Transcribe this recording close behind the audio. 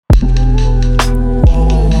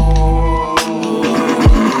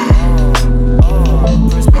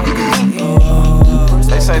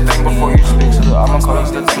before you speak, so I'ma call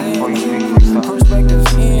you the thing before you speak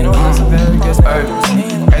freestyle. You know, that's a very good spot.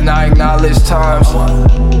 And I acknowledge times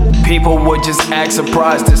people would just act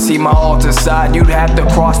surprised to see my altar side. You'd have to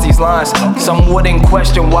cross these lines. Some wouldn't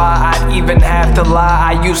question why I'd even have to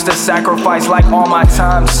lie. I used to sacrifice like all my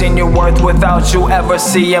time, seen your worth without you ever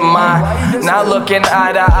seeing mine. Now looking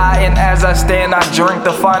eye to eye, and as I stand, I drink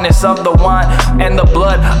the finest of the wine and the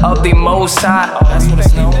blood of the Most High.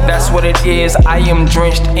 That's what it is. I am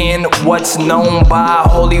drenched in what's known by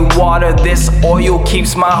holy water. This oil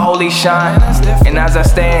keeps my holy shine. And as I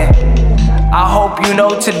stand, I hope you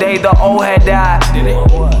know today the old had died.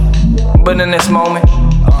 But in this moment,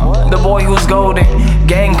 the boy who's golden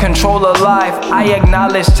gained control of life. I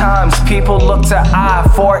acknowledge times people look to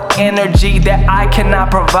I for energy that I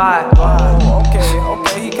cannot provide.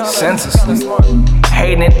 Senselessly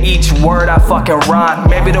hating each word I fucking rhyme.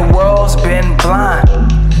 Maybe the world's been blind,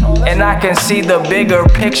 and I can see the bigger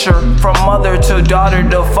picture, from mother to daughter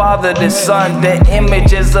to father to son. The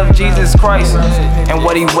images of Jesus Christ and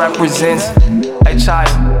what he represents, a child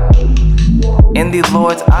in the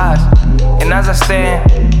Lord's eyes. And as I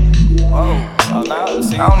stand,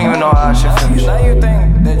 I don't even know how I should finish. Now you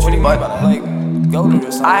think that you But like go to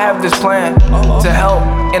this. I have this plan to help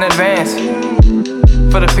in advance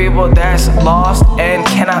for the people that's lost and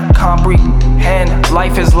cannot comprehend.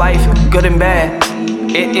 Life is life, good and bad.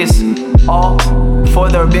 It is all for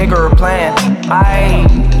their bigger plan. I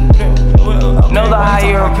know the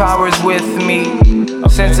higher powers with me.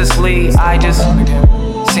 Senselessly, I just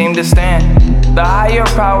seem to stand. The higher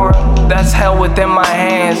power that's held within my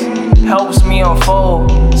hands helps me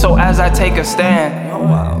unfold. So as I take a stand,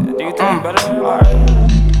 Do you think better?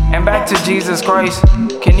 and back to Jesus Christ,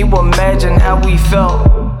 can you imagine how we felt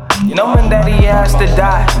knowing that he has to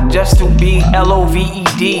die just to be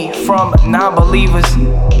LOVED from non-believers?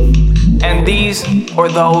 And these or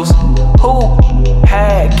those who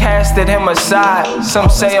had casted him aside. Some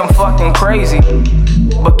say I'm fucking crazy,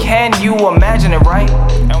 but can you imagine it, right?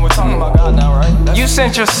 And we're talking about God now, right? You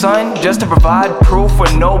sent your son just to provide proof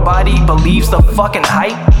where nobody believes the fucking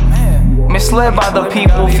hype. Misled by the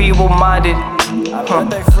people feeble-minded,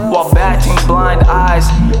 while batting blind eyes.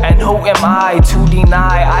 And who am I to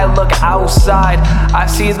deny? I look outside, I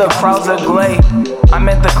see the crowds of gray. I'm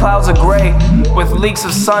at the clouds of gray, with leaks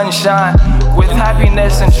of sunshine, with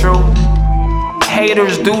happiness and truth.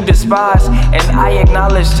 Haters do despise, and I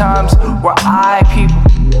acknowledge times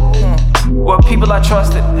where people I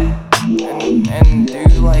trusted. And do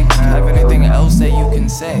you like have anything else that you can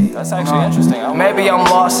say? That's actually interesting. Maybe I'm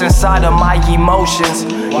lost inside of my emotions,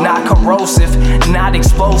 not corrosive, not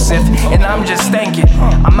explosive, and I'm just thinking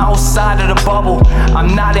I'm outside of the bubble.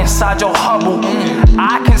 I'm not inside your hubble.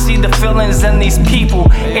 I can see the feelings in these people.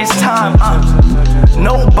 It's time.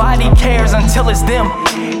 Nobody cares until it's them,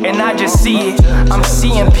 and I just see it. I'm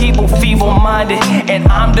seeing people feeble-minded, and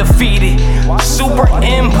I'm defeated. Super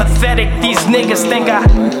empathetic. These niggas think I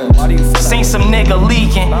seen some nigga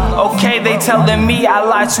leaking. Okay, they telling me I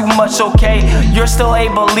lie too much. Okay, you're still a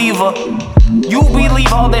believer. You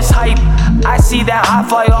believe all this hype. I see that I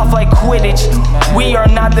fly off like Quidditch. We are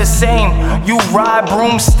not the same. You ride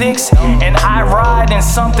broomsticks, and I ride in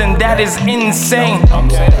something that is insane.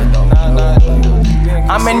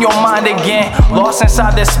 I'm in your mind again, lost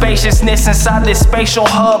inside this spaciousness, inside this spatial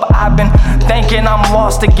hub. I've been thinking I'm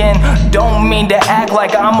lost again. Don't mean to act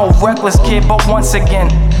like I'm a reckless kid, but once again,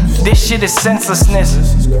 this shit is senselessness.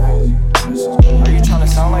 Are you trying to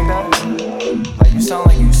sound like that? Like you sound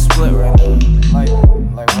like you split right now. Like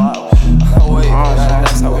wow. Oh wait,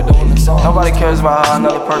 that's how we're doing this song. Nobody cares about how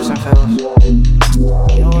another person feels.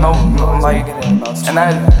 No, like, and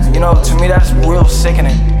that, you know, to me that's real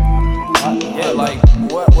sickening. Yeah, like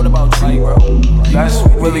what about you, bro? That's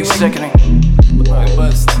really sickening. But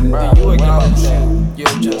you acknowledge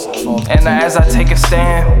you're just a fault. And as I take a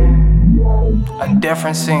stand, a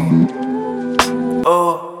different scene.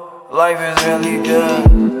 Oh, life is really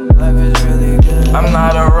good. Life is really good. I'm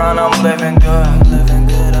not around, I'm living good. I'm living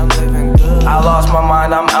good, I'm living good. I lost my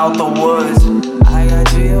mind, I'm out the woods. I got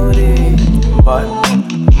G.O.D. But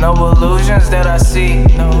no illusions that I see.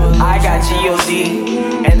 I got G.O.D.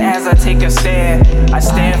 And as I take a stand, I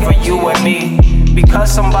stand for you and me.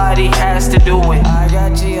 Because somebody has to do it. I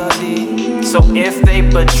got G.O.D. So if they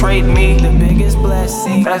betrayed me, the biggest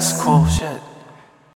blessing. That's cool shit.